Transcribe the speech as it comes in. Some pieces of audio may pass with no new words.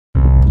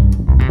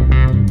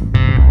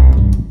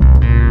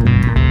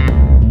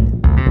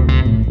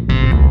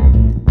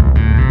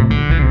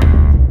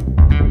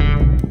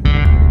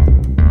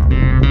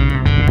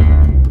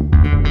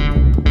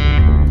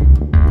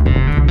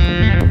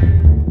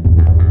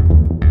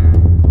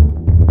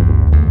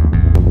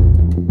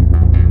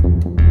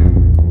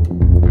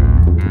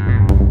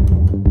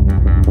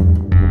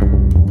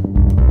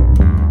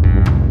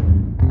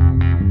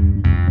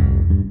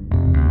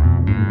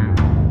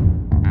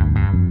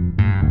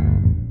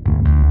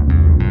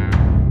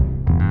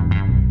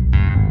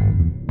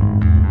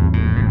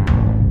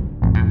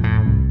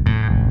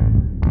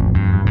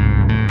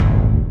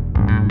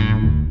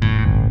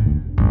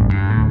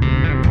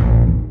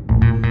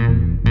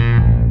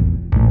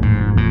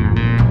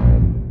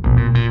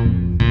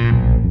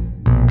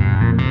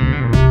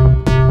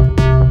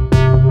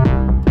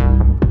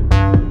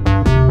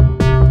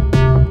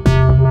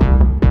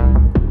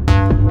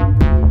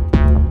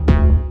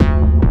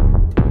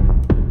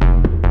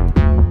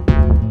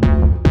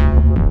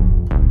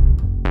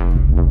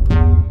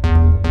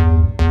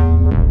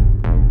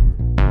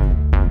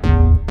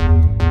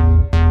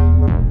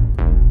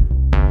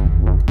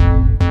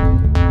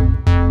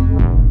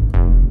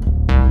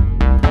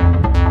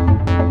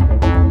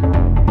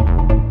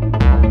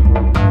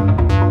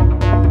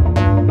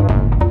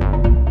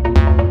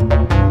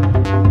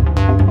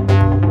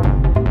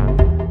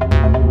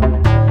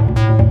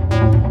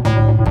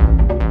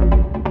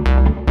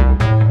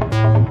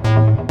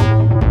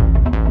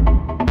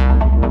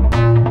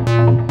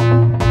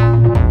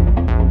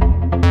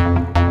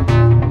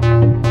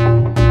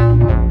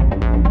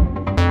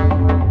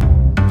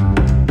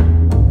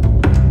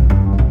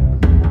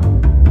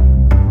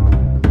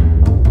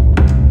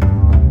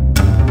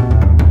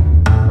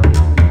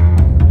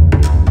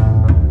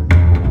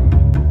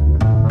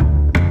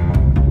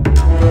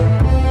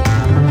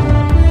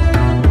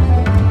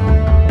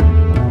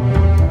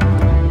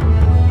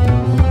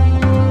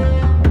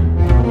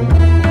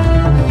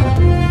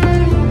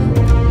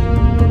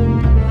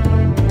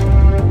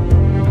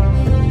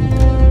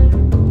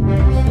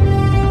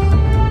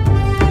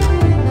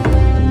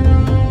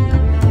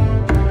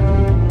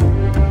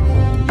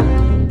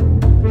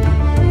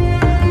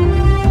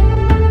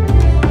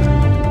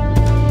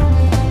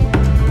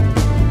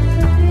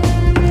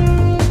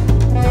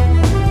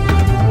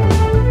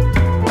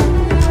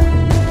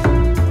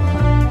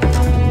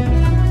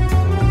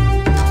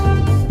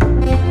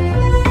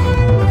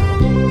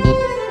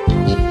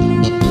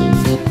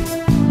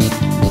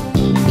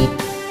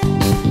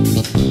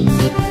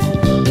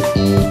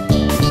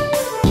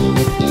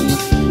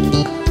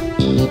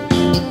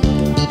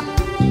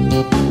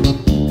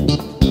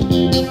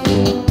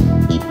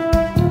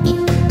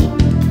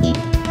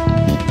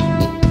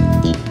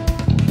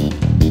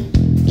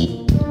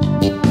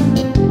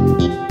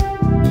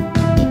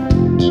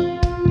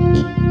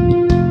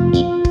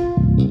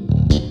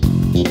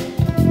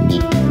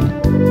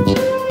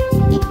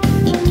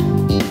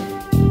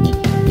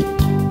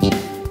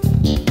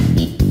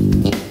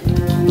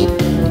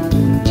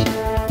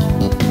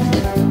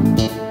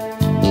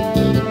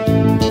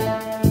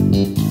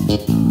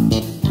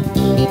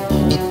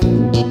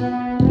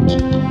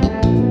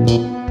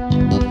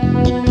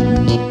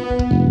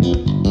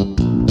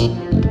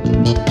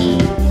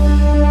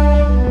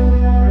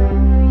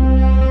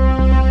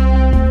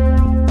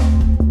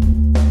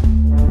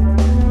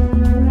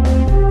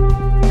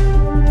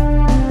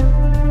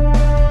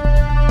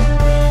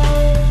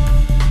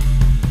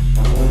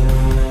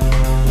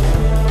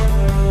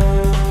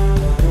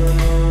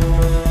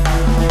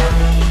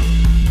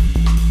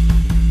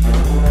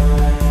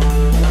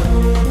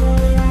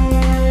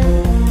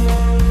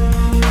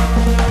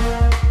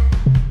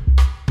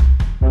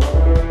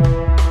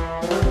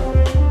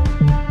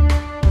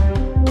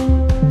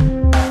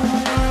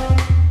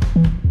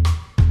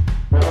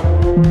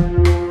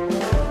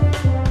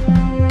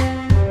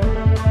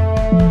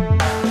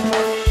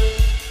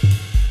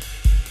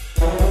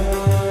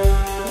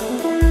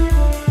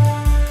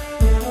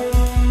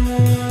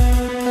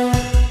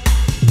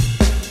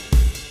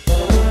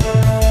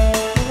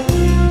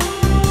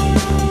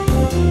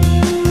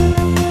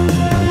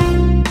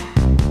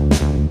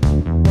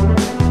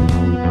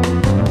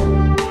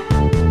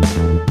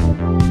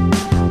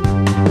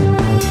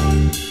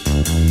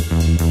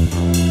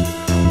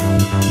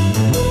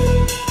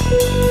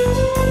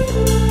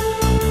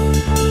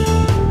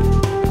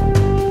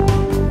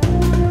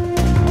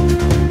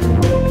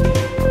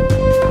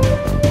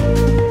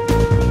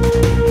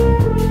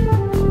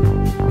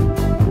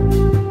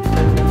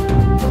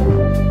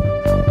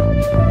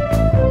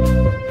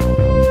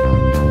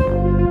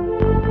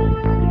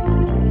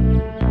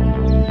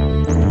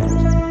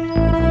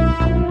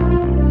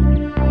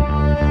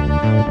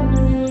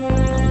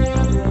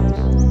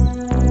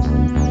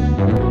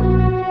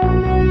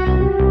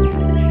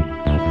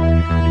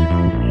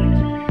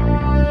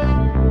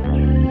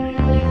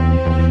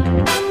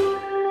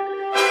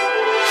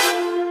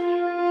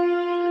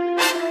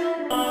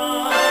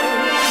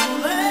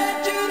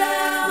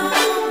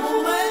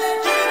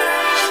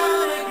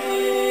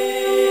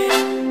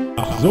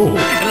So.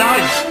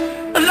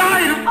 Alive!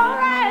 Alive!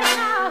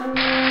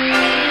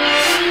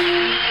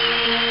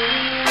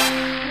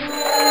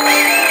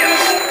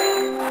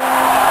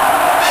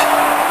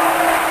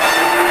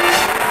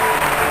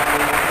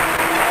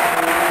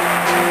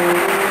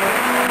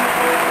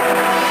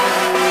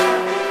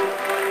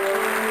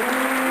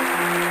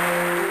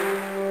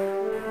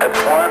 It's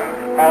one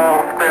small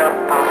step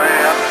for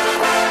man,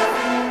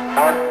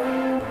 one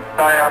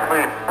giant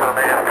leap for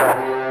mankind.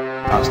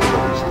 Hasta la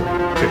vista,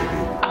 baby.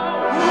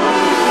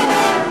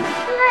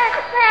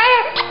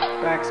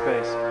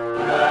 Backspace.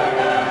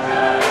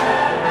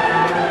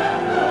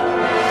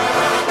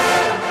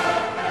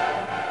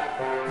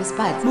 Bis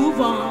bald. Move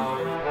on.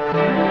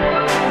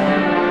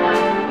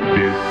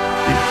 This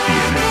is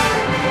DNA.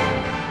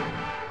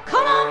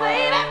 Come on,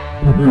 baby.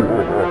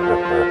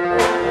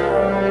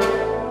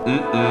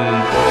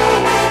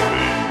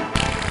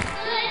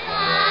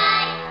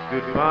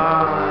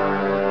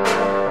 Goodbye.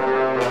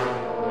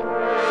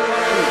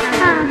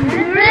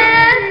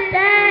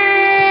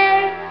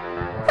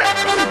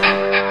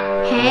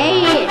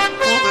 Hey.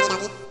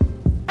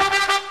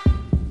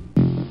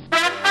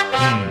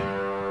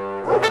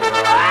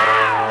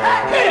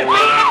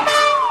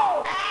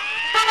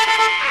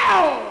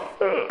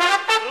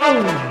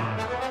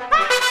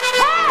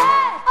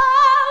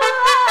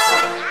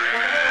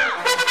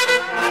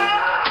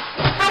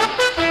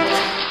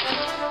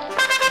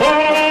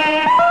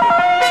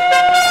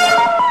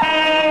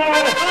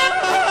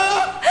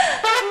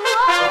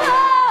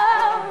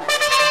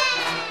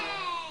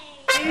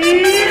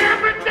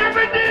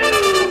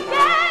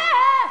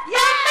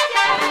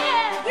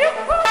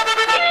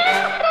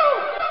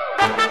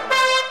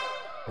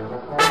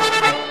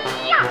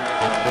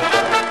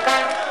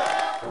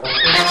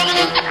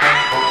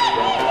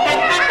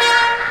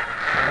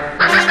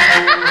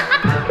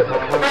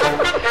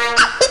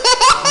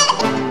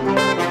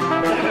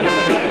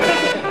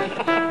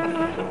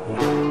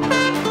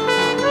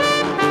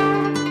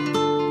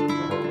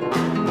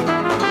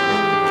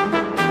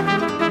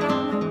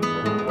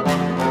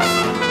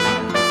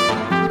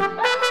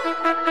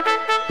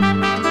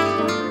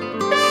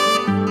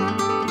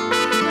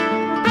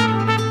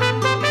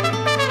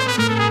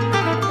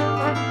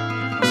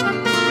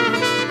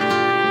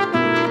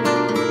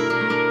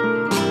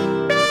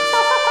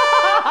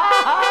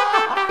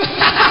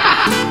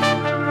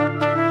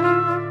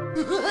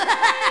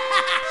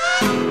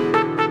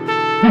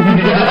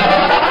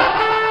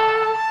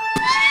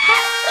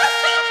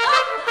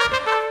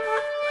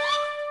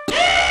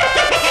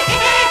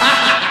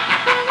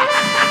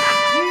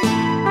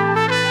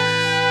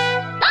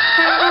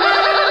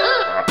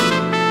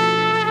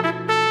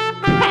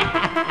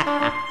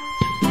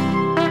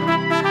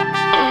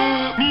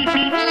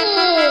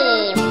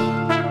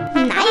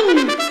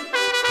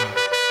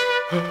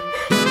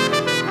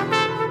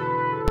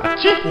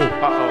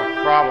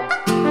 Uh-oh, problem.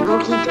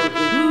 Okie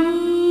dokie.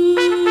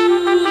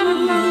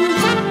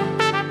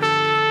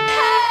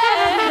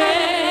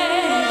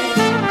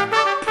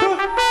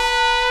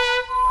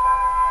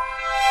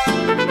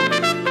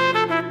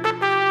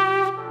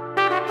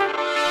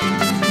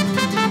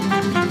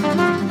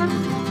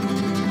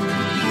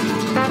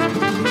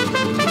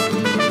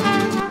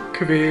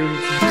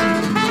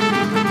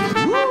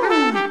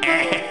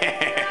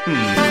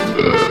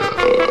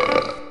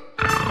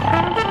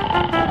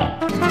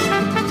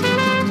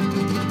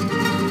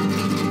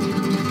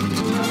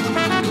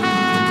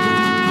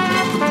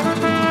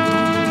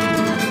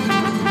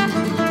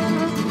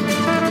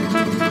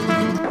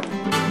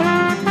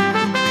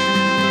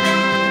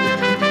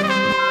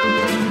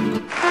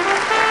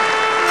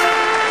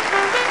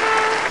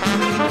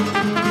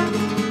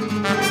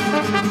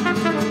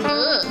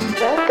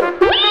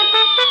 Electro.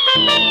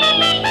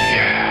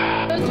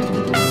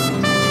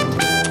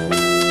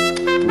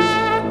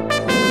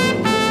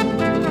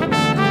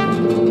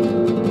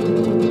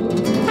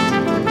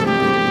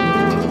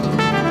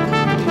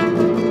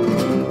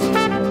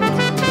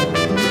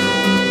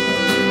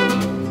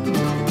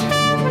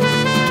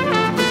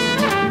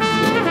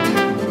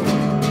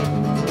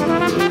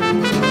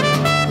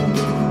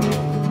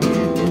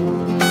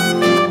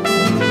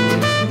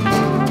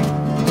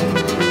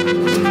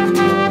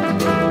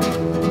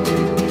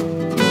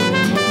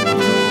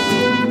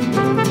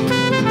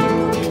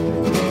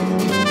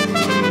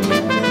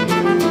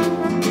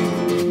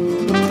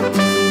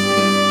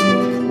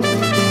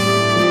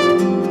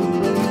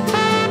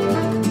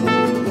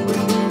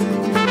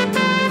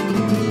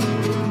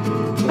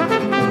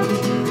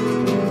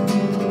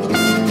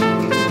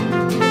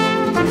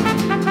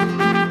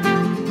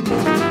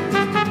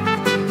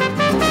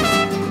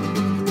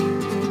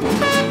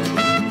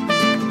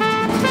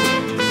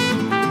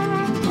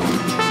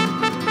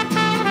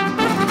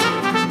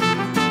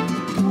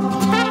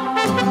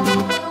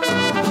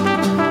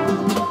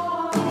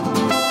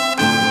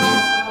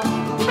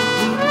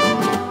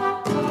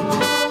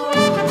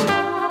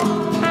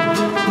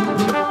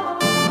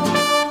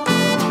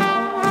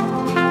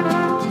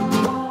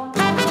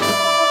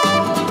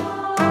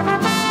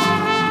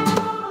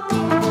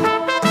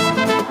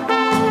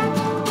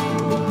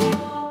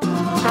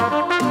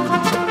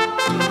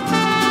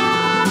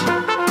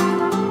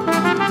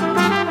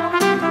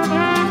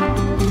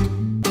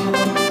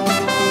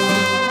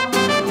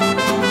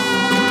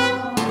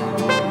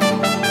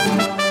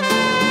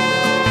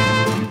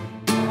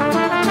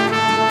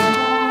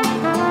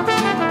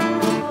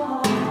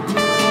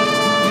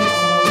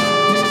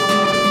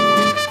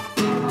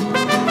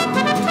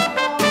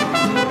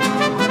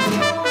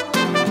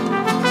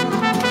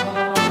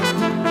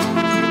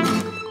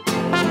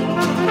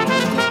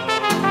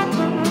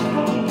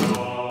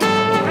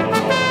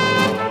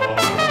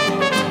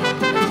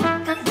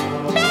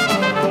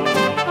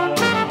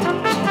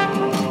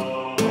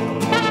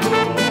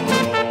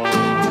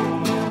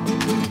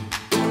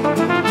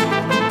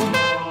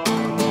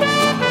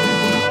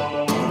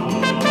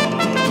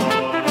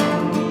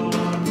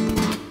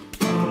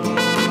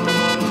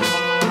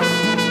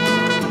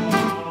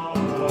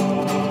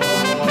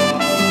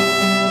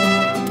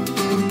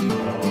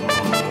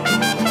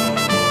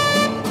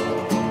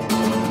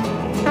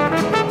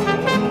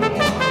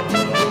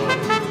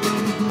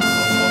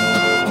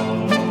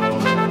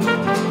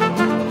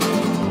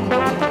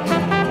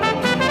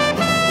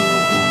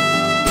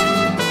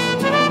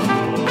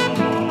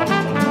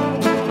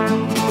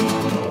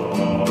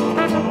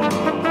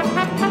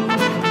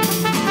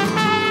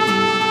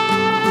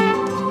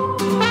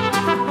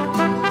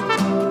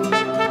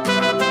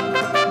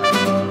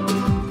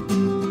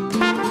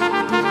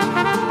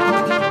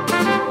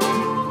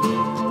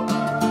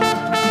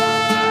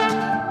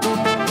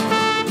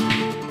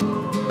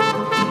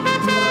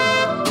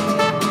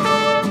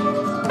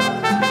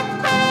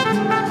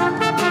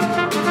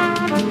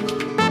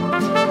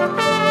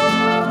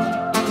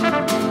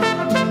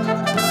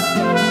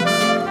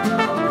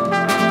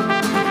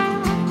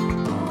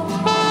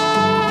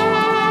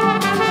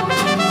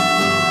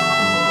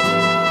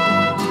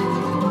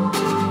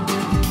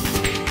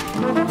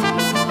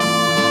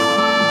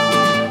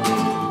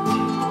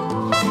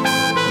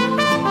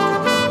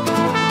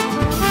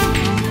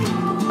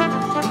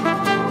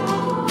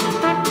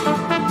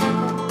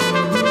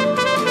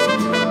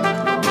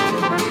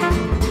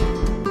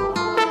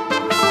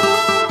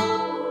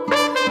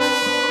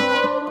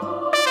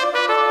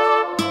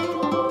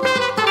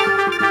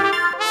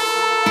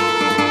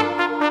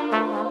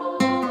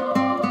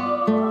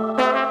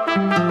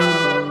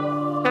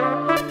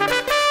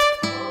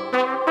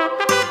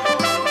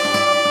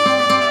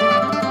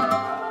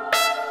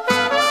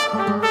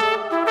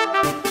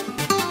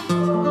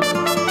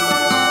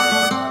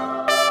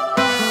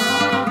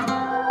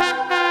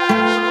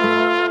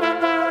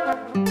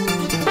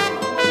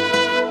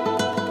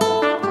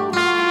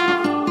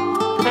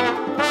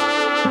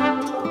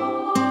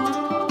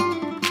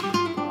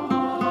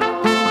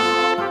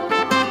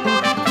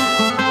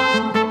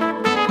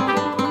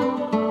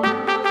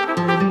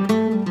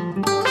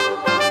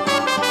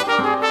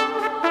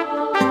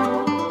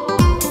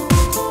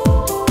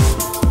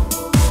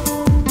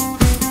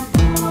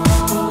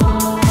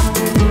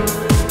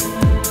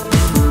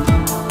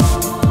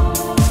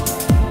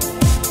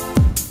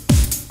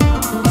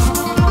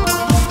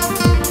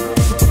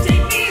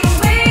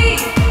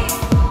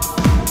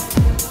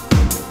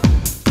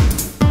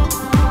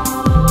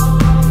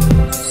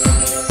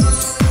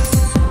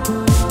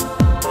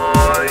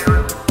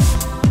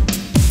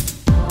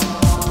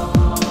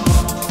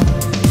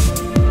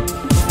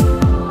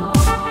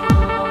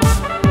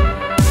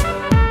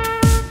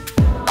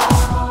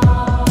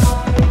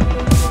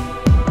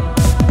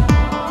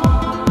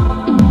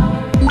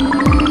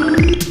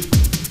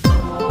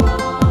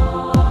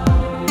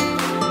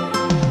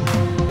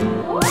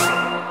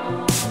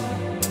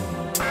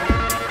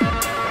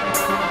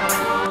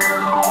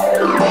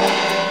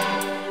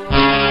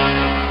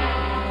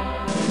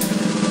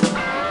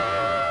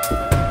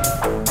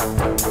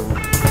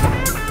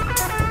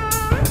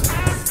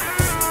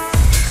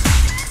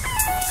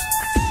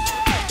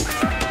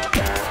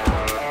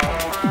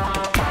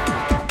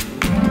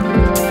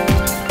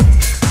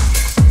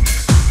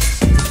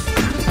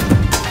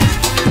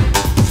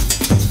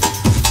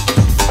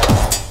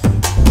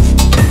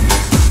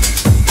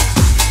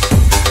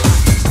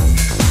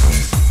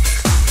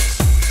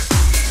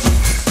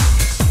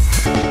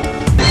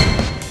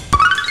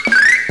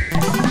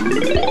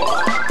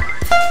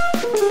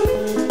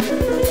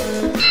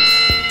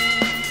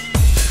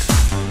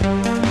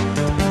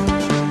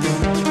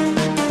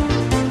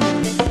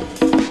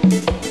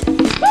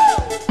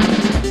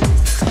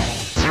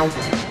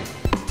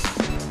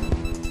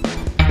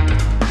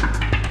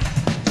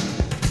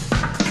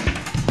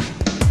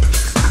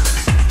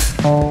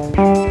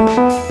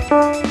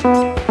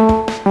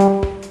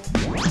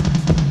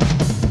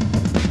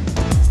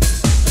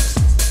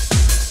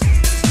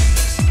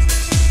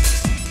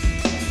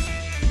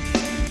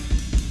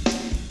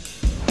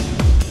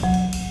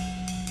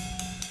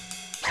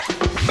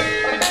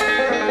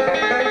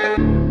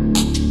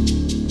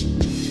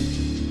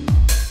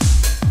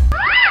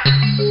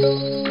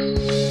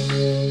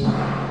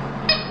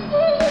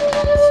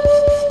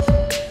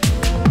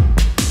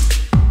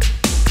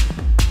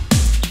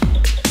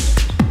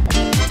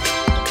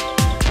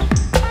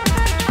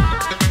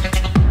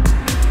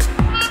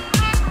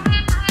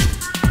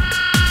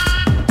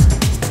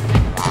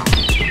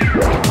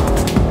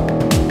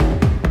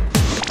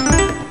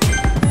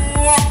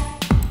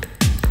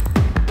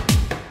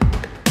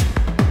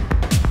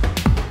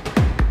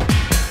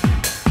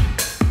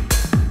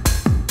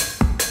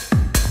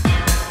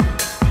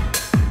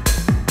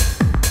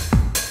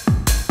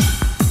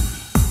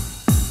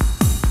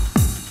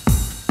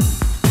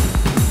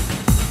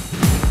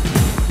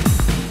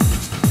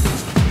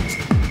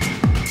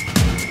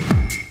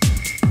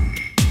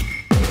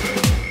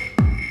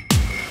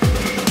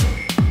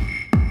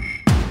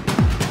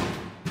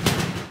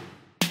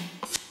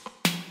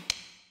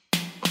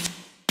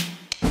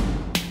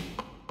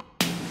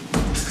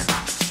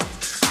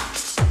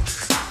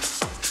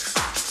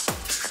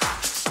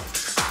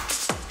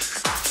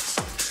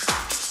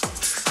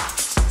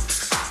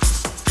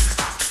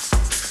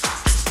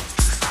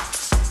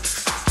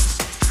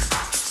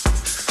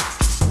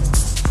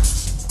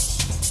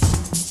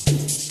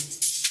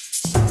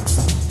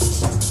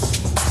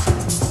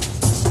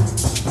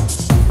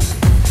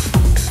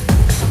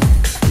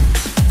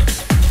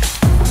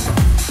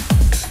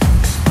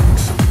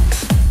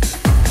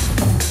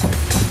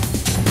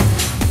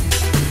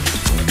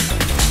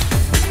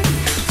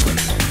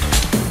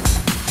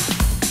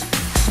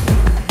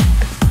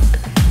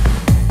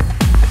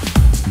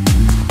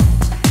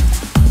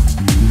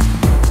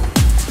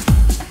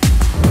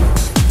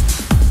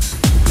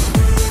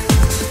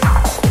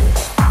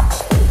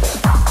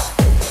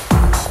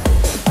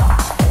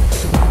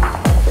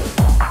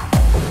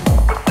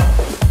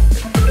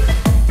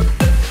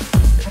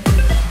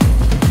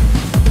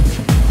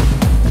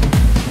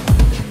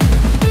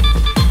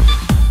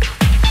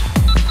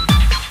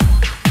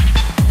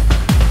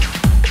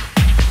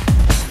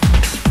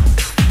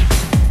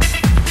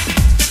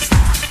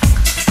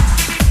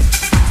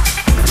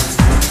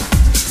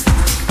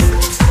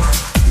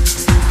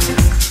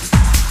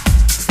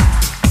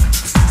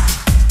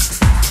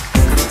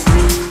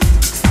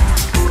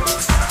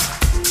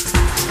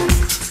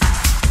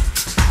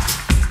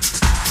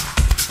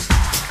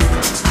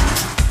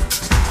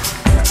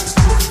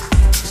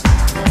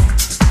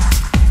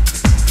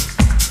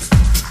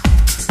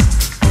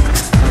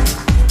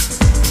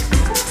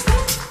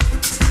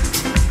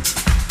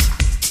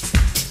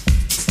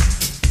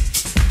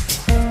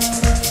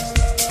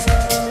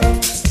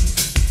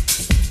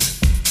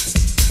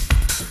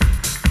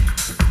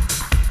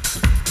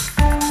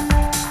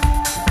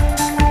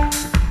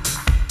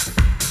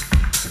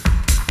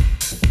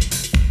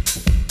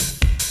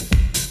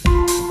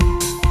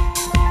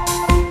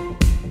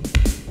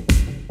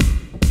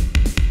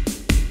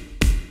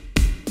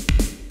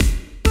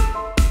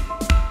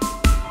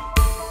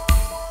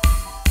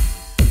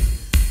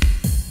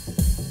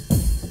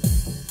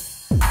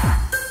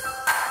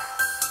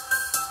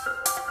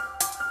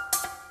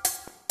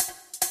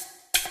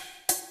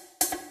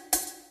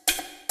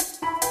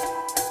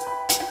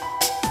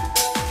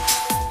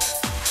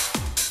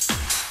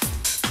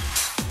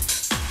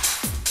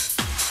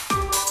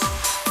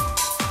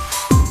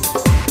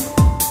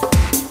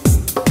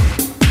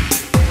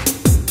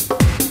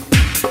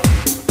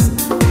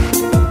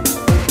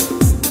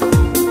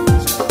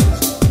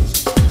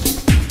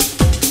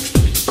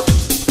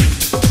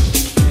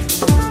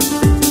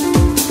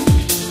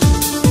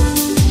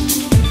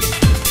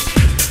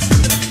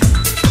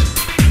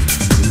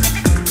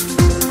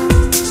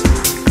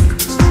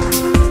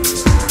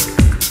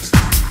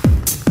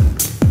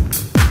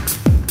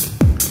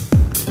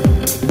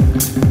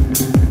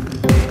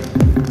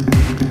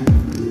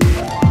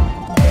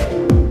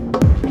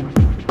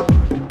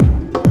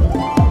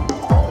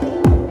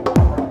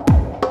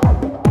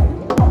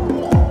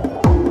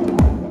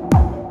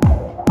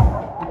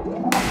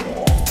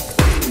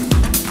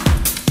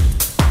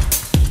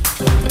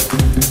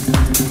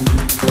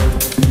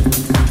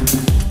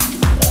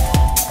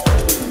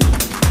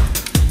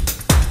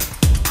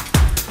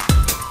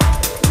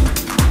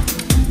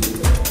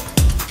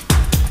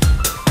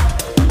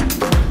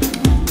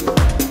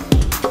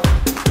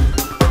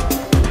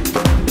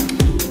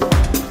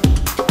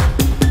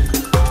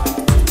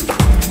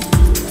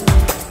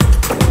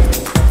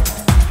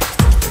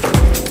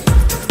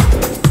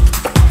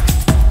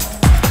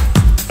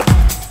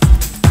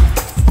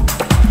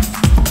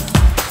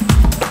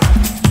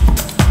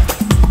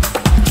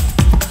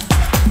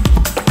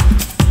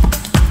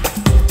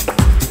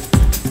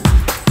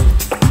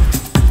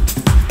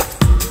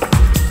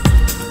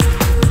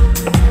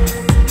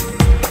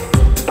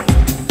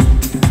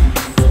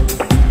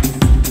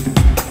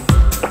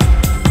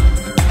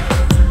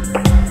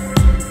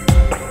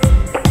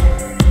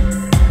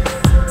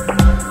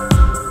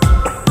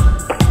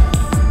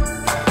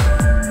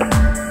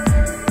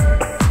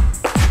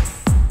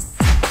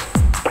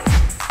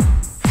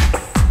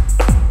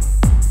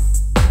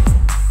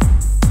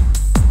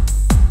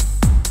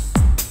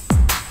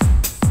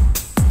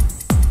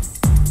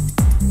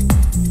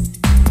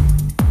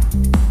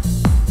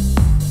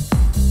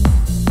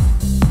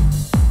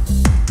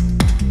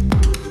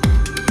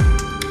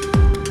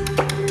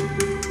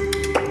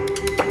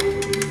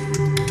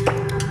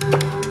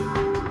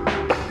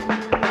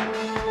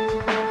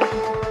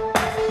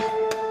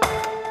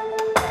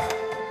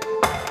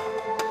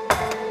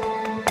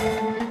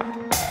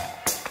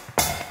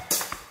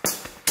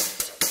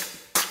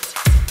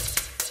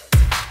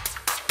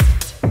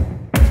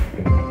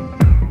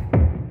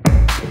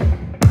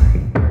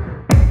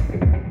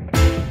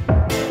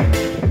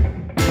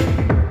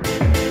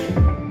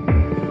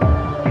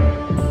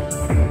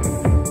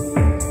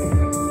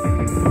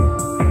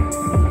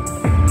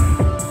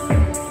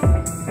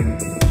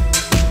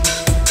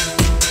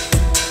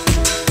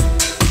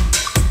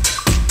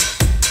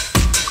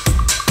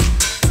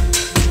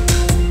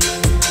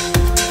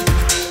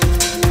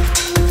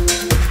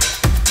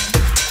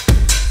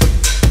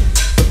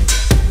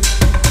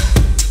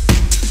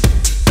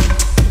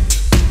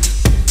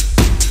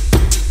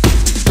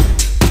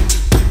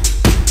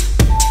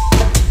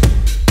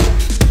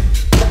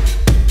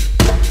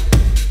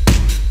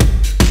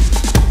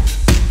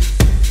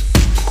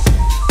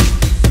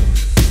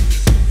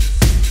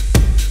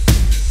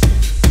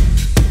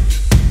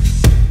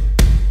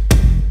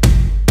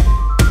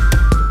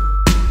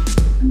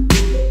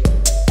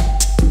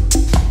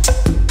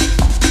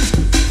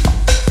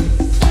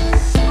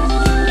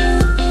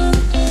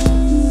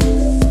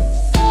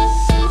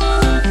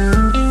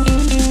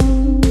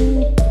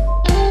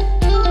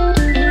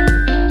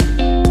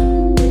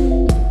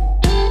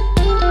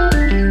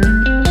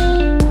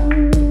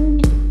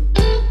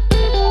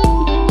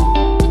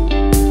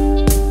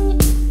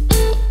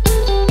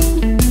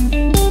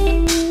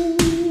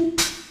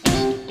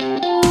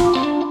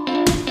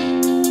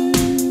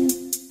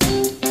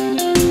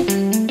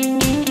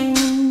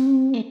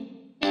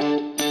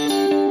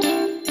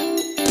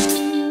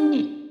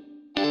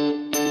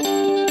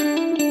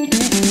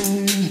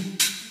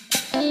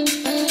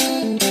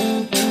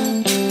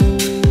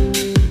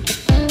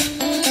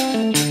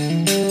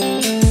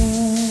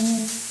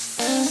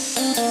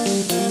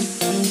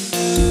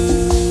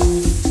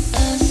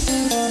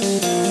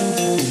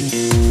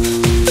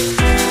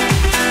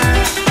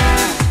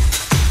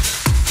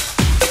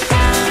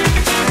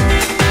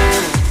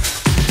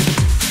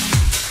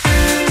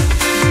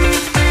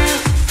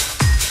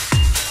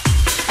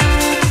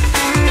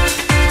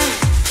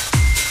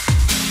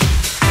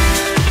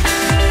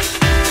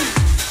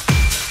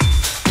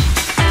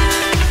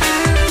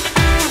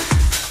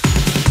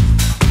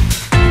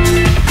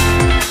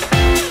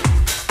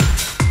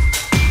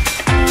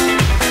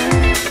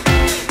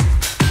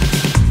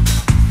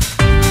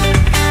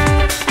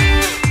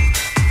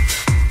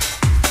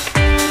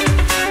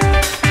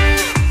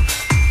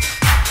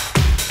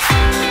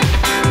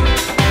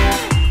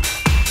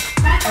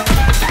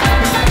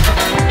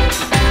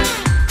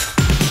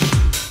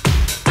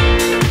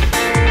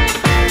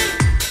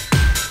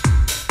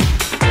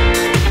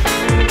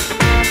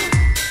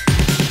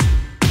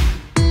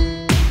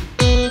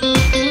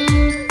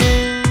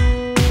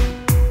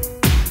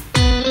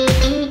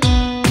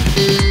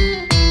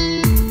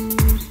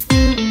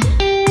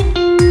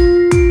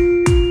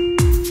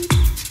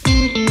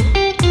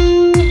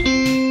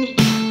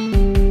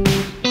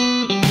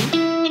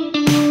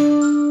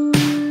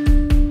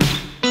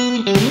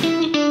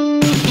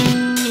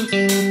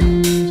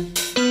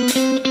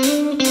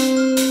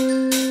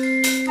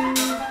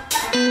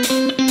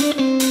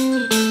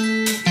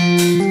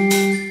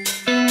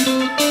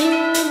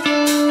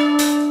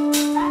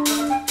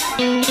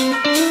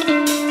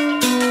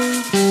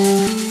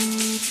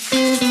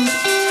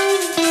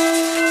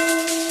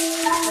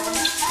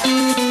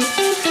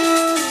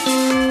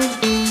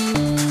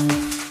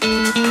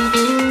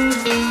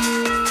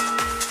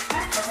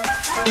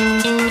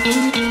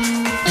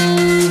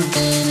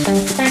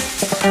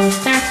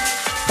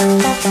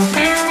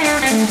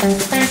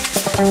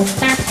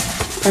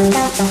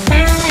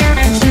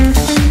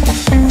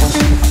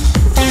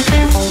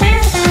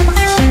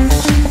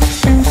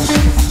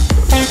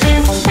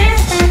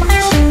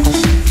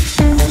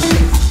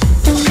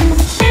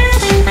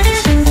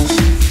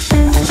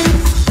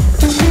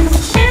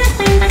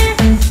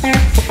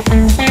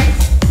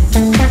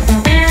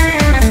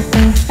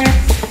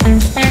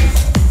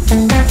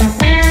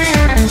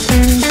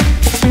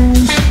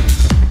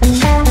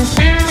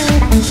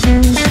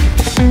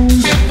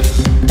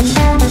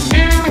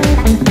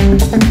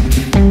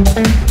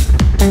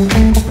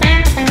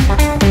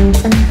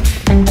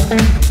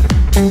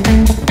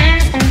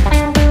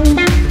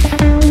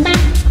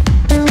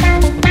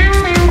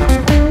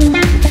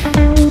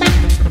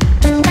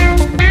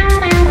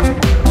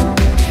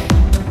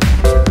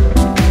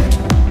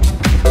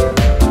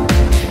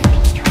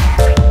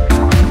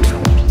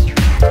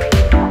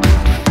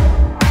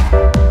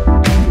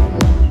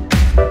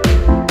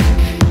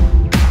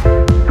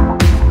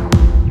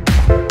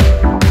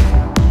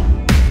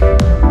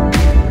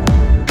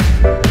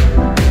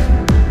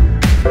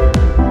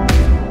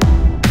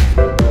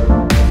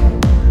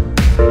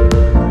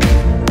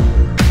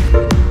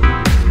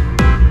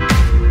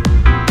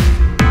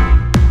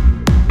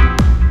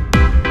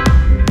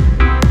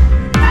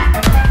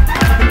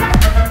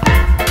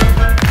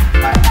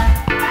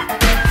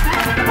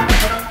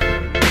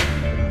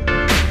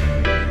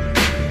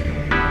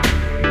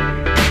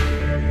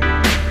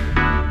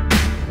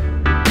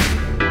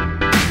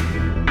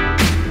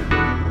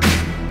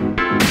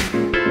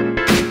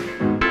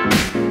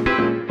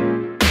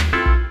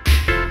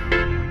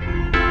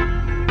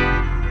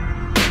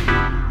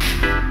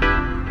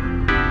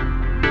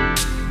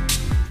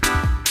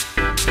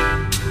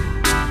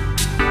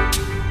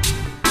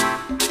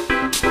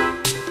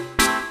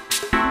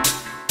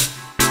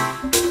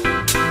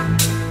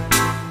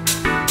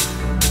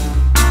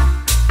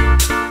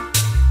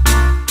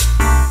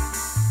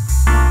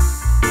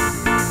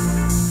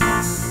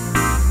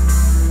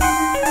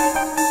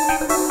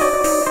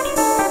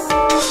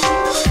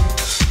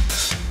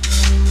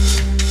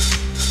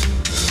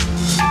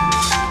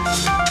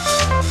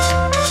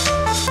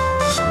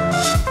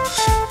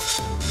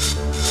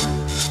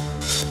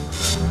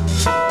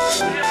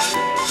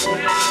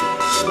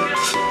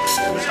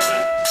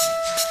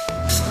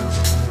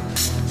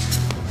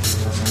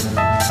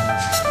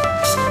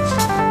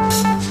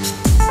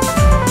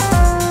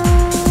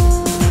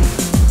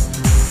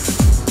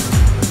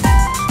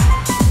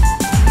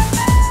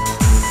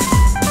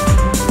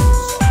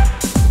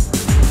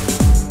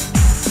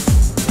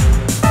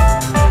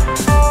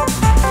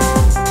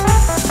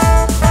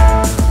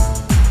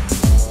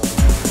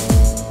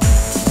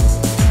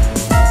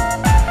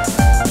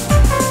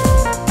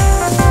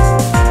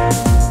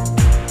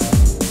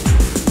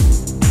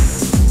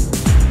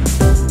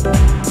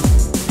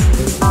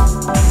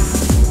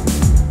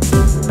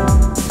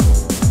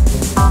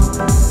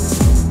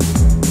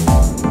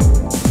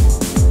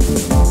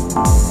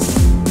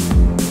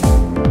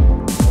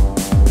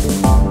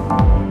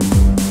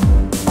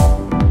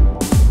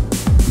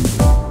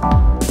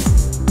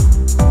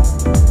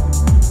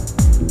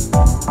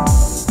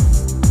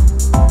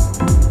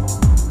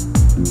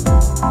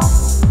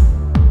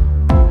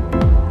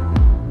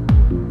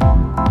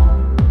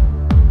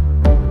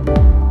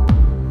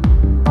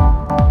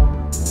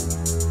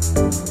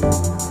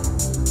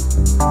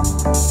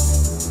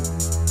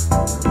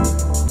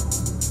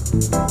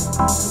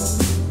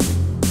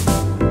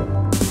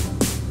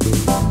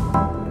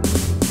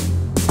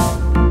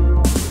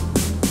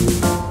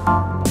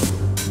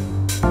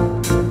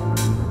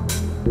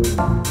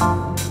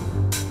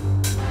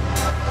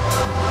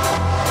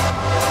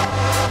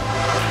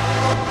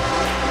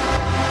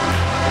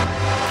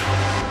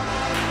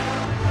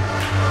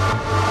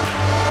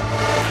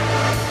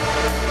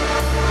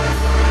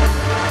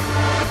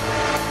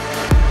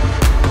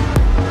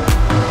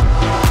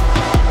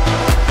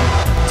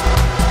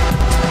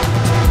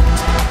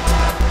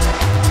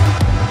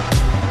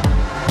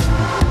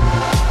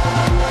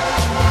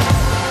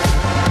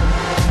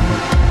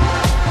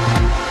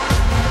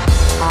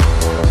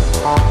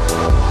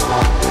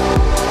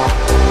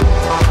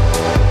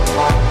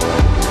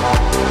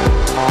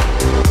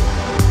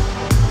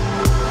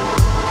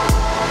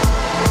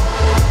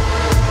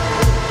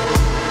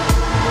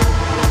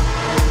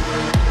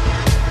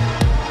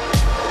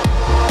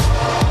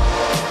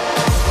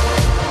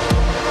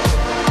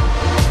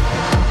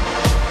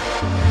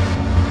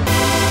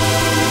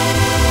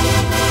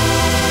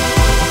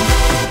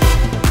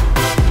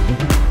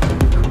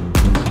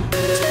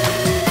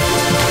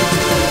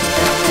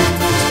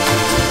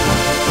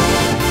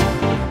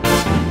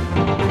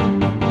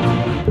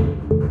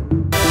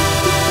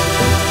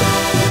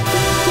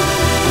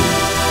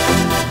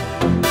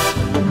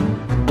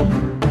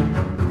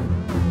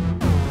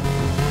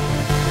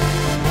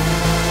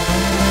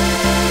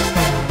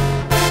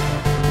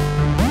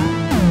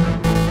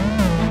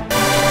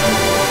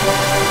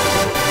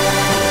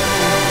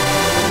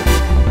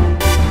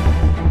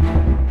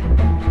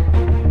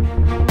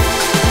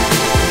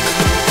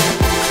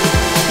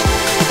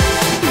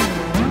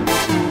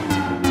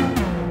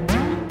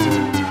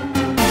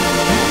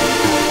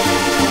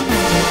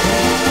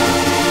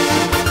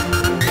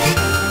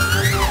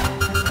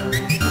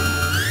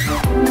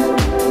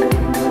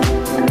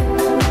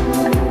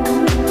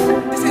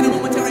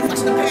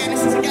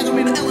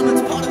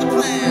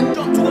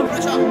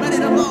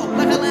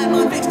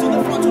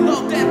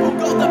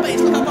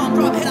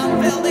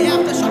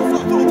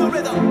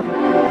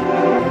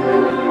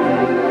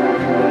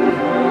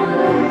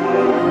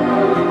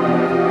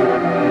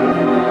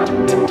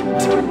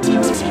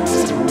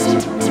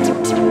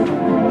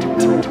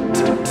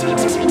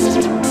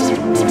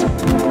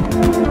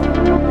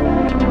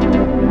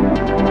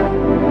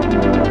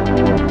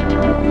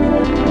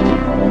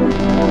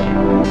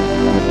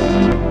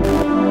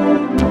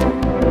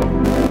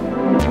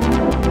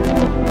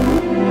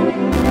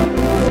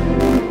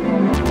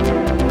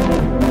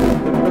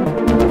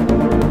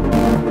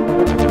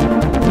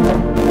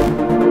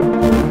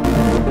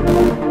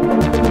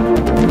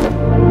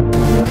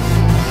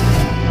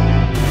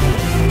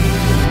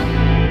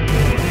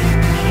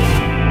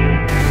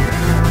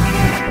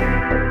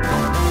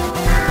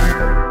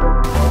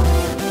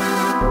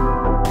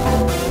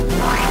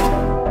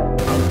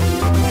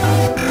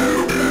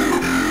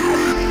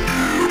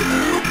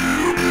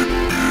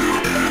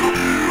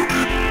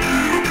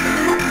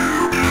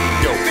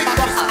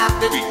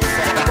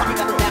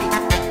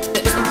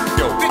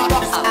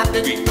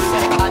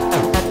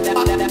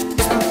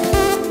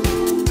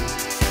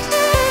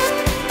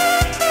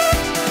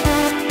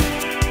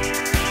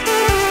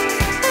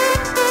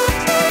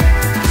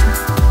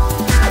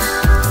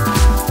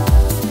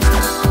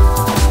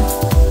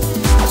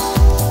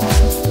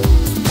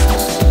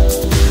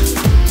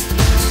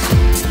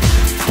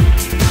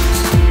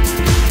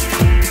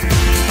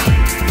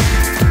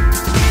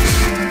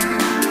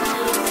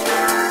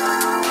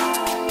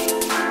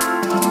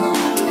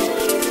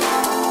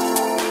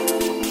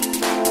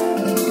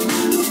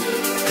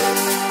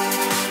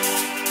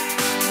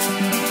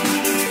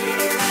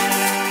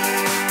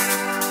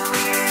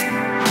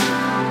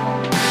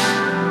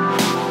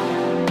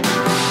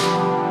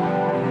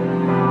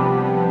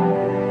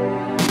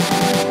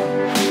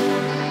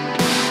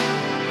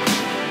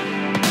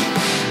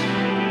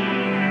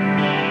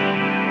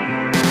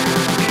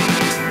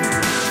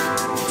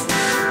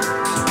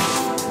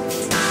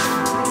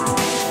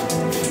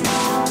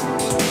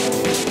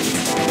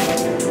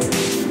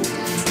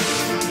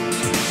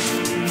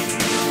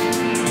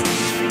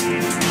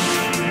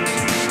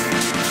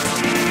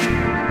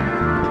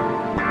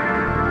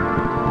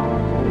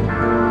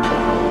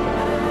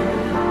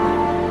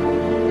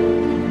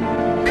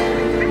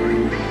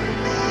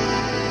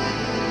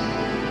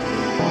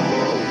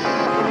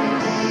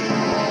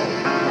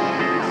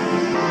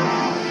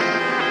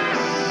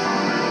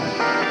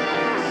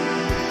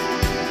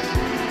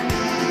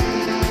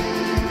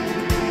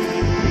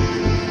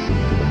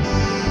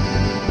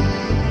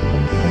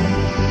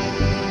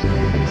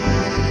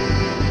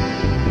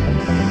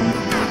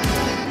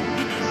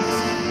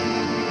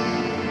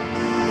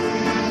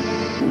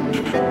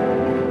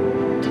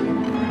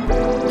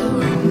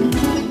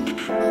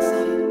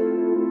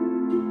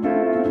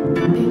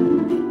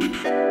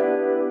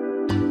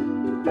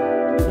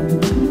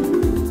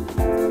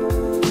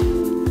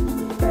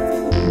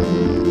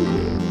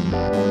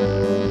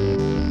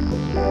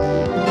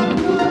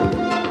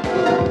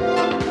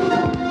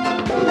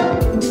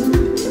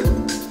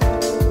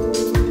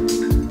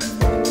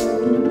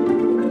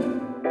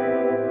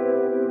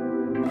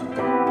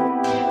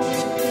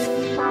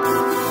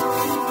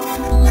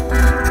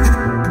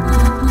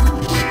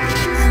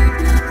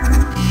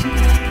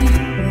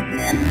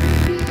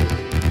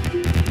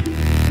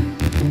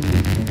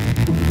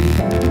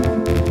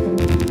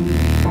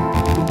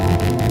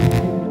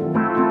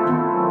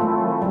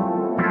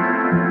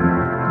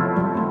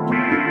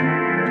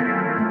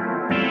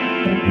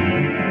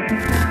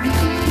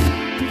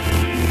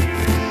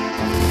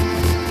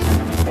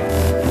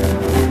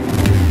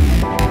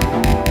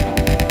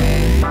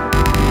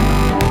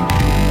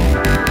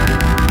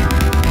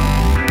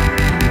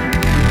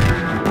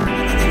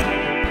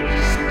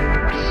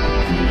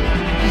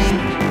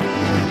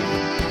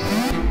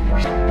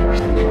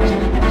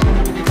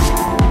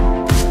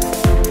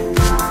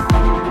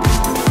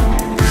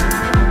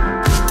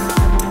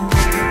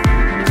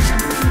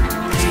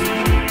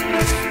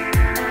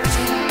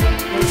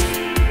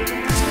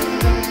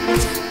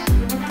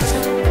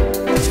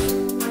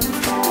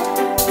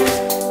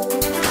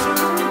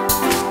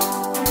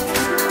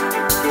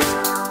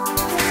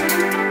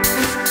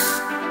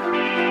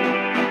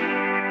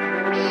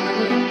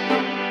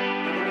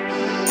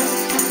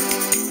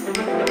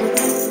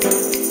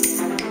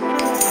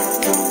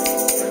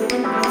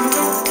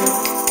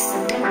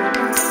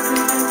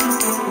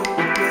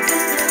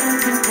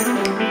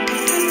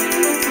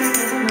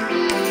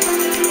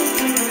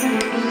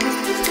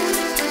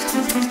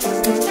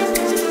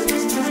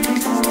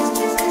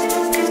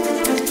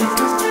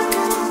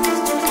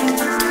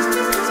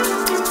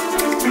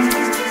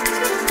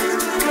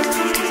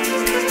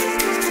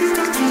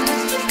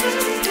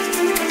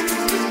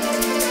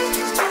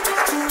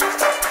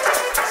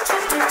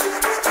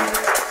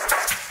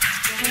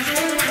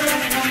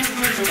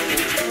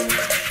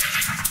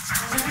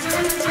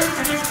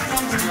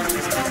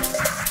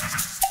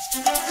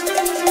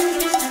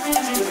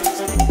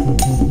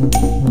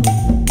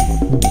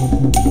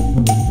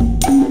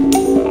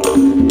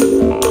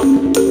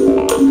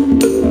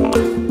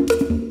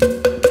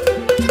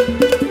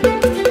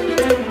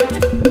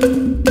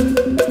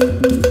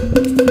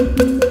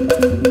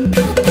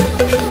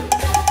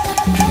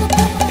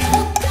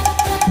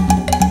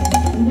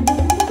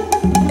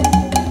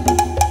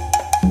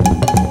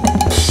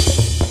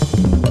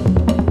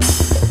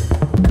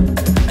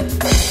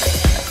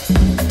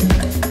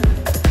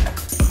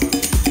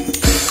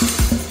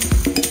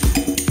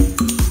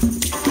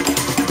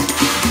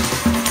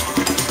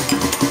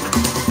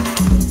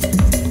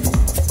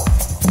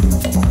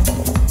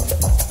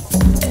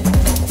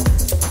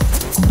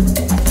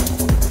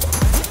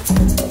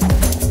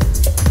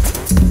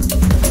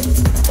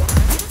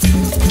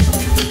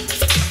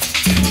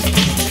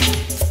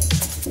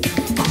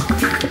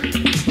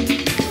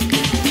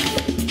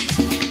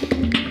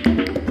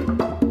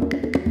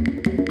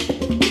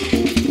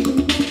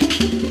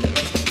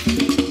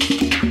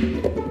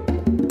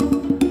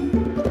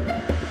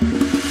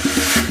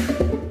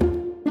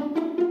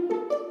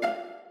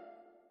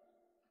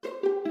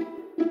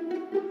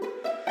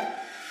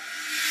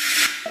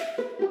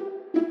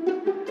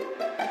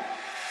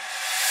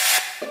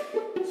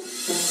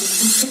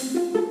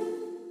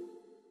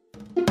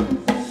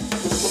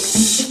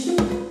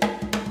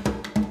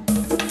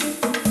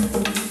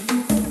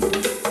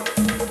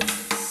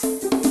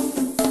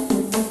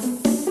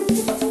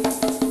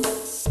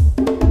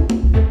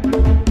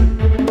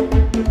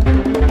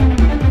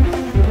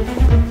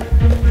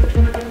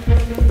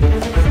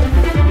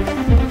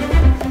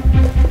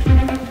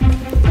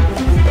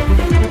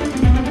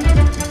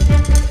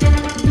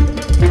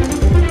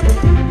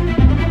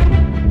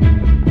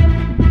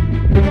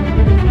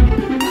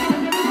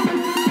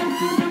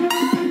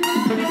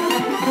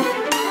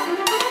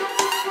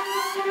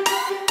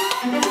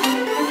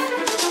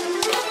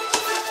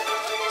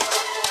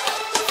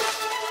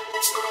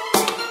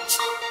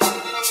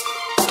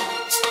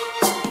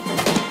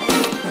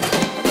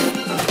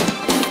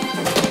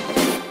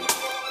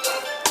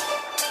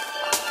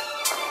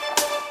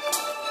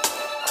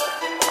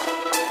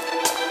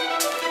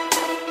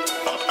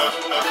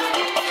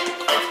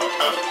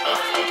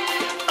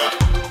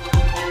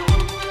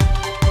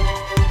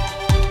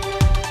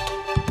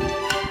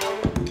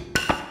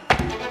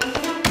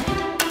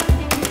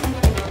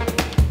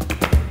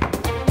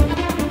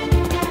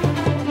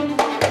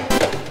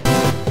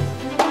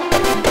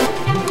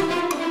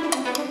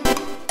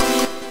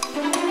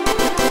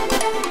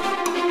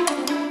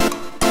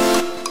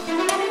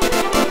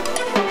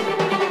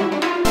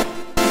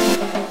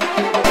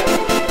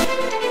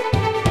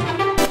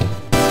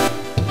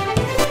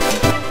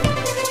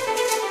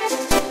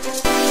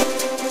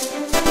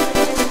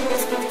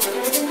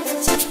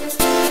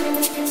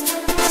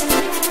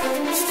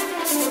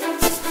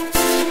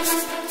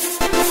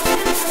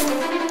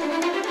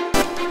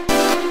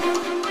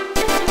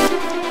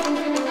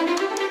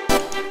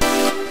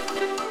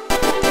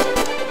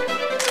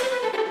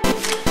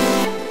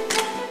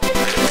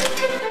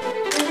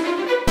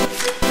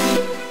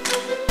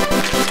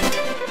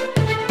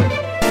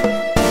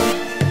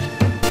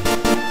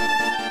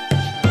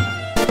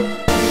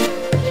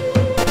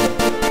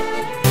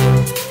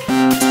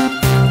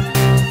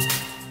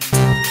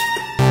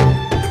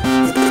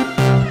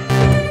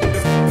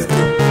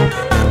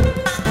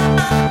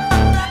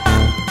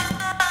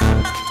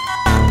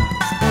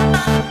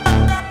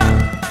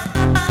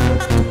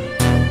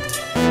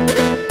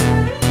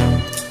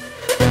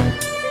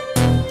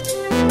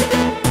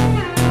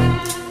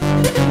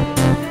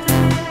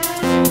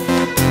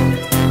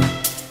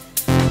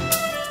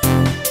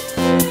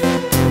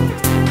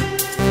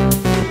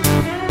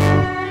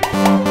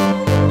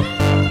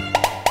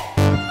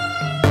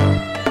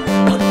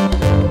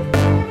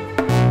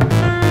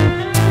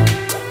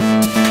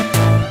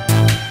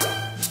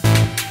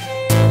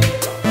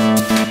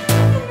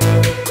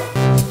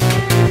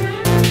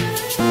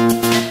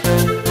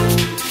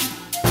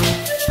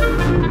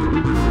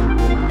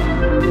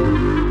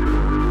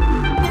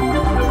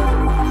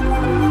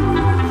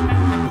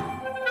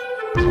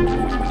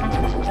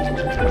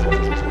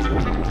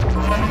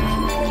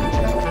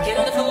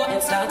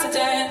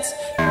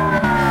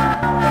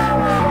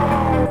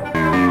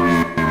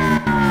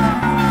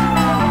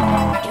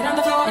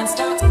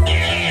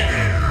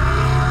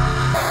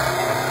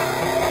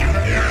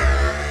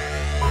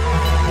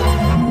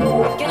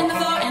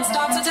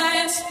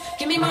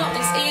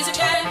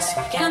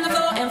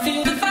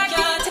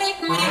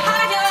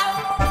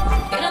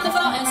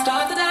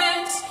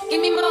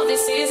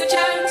 this is a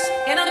chance.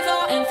 Get on the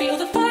floor and feel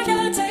the fire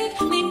take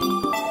me.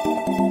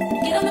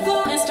 Get on the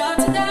floor and start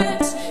to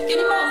dance. Give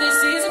me more,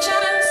 this is a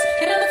chance.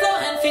 Get on the floor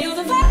and feel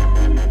the fire.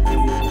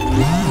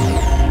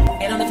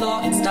 Get on the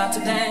floor and start to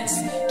dance.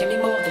 Give me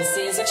more, this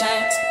is a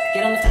chance.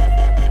 Get on the floor.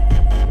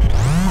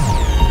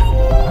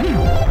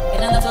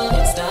 Get on the floor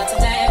and start to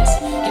dance.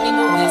 Give me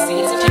more, this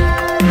is a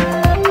chance.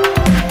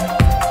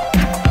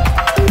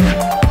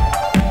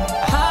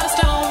 Heart of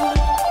stone,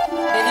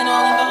 living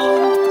all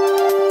alone.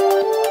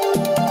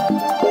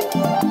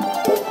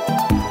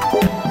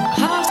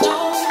 Heart of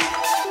stone,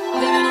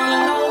 living all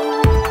alone.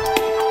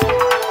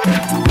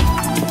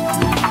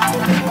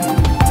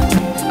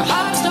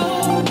 Heart of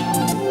stone,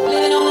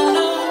 living all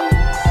alone.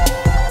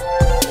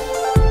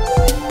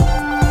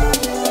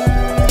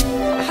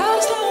 Heart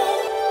of stone,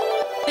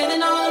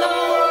 living all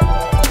alone.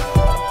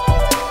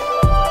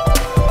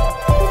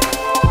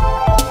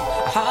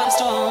 Heart of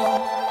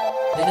stone,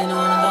 living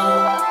all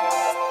alone.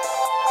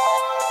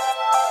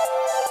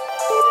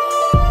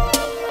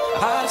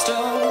 Heart of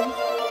stone,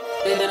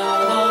 living all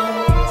alone.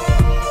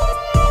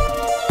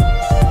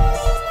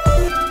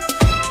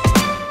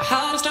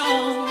 Heart of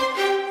stone,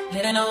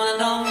 living all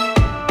alone.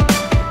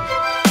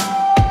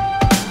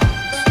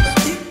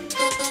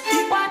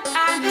 What I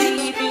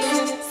need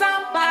is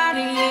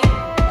somebody.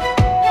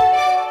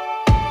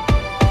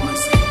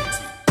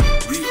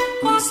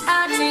 What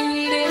I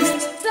need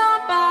is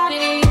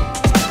somebody.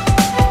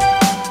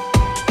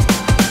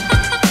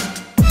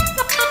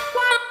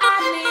 What I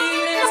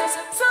need is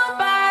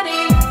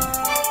somebody.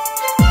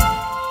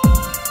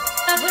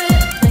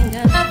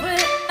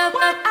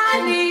 What I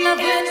need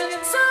is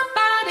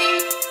somebody.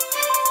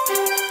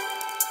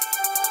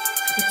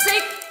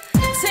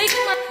 Take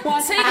my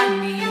what I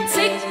need.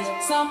 Take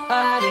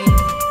somebody.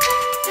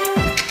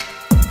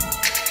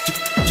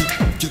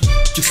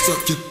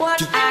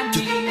 What I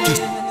need is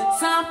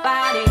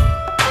somebody.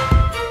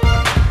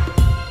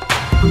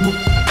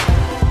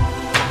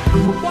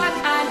 What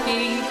I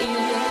need is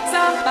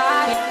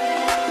somebody.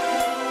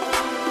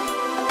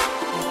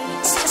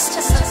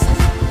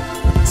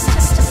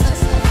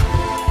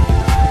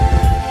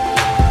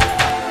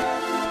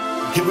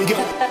 Here we go.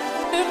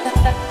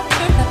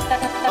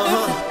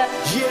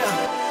 Yeah.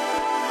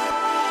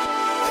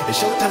 It's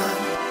showtime.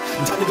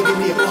 Time to go give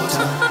me a more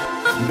time.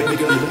 Baby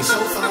girl, you look so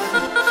fine.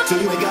 So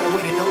you ain't gotta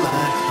wait in no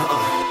line.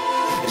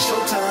 It's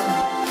showtime.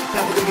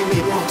 Time to go give me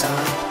a more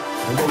time.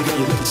 Baby girl,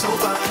 you look so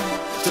fine.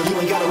 So you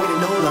ain't gotta wait in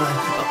no line.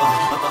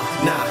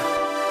 Nah.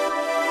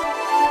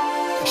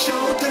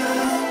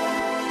 Showtime.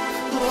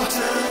 More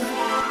time.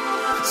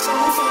 So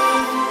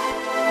fine.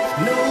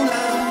 No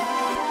line.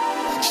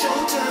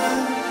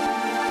 Showtime.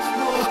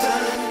 More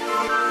time.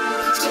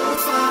 So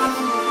fine.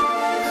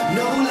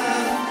 No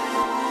line.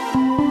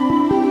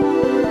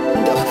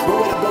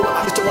 Roll it up, blow up.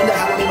 I used to wonder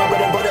how I made my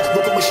bread and butter.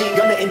 Local machine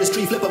gun, the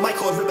industry, flip a mic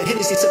cord, rip a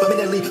Hennessy, sip a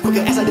minute,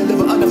 quicker as I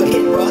deliver another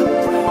hit, bruh.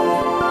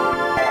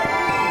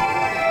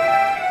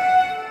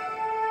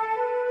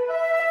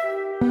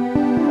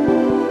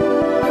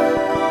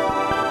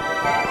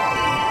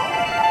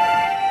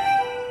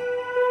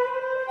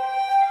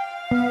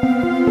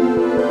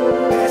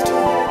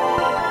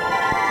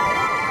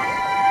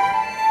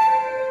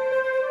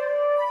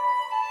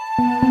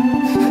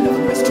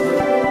 Another mystery.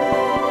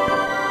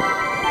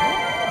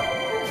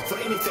 For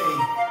anything.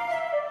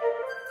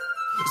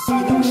 So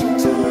you know it's your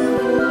time.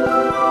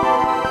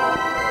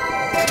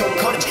 Total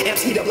carnage,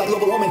 amps heat up like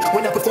global warming.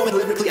 When I'm performing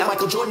lyrically, I'm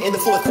Michael Jordan in the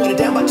fourth quarter,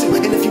 down by 2.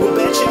 And if you a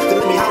bad chick, then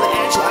let me holler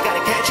at you. I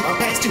gotta catch you, I'm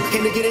past 2,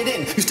 came to get it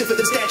in. You stiffer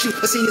than statue,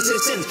 a senior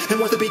citizen. And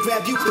once the beat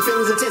grab you, the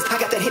feeling's intense. I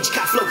got that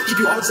Hitchcock flow, keep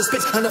you all in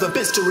suspense. Another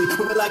mystery,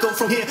 where will I go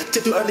from here?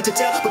 Tip too early to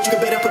tell, but you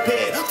can better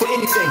prepare for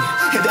anything.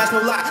 And that's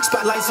no lie,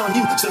 spotlight's on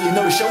you, so you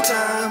know it's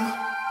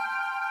showtime.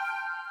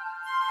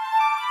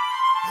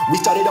 We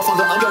started off on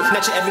the under,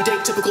 not your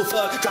everyday typical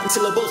thug. Dropping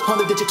syllables on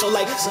the digital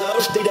like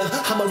slush data.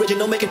 I'm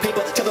original, making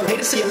paper. Tell them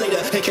haters, see you later.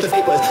 Hey, kill the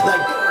vapors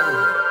like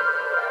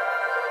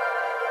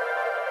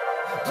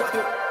drop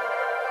it.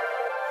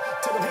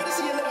 Tell them haters,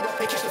 see you later.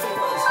 Hey, catch the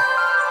vapors.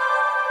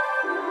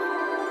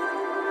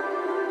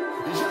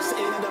 Just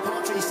sitting in the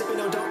palm tree,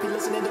 sipping on donkey,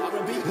 listening to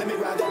R&B. Let me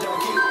ride that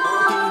donkey.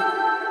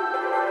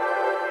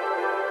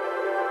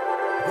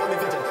 Rhyme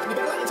inventor, you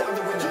better light into out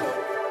the window.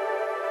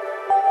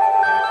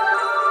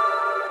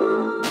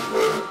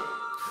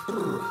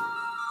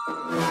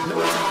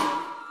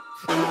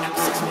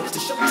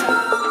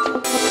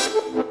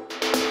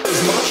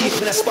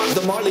 When I spark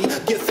the Marley,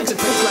 give thanks and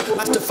praise like a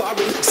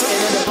Rastafari.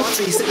 Sitting in the palm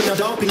tree, sipping on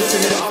donkey,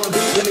 listening to R&B.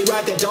 Let me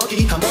ride that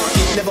donkey, I'm on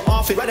it, never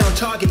off it, right on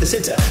target, the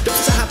center. Don't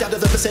just I hopped out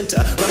of the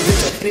placenta, running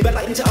winter. Anybody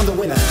like into I'm the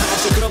winner. I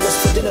ask a girl, let's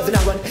for dinner, then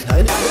I run,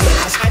 and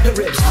I snipe her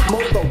ribs.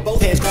 Motorboat,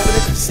 both hands grabbing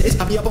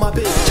it. I be up on my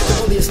bed, check the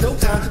only it's no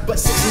time, but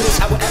 6 minutes,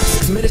 I will add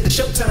 6 minutes to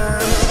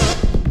showtime.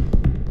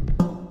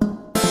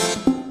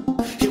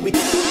 Here we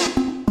go.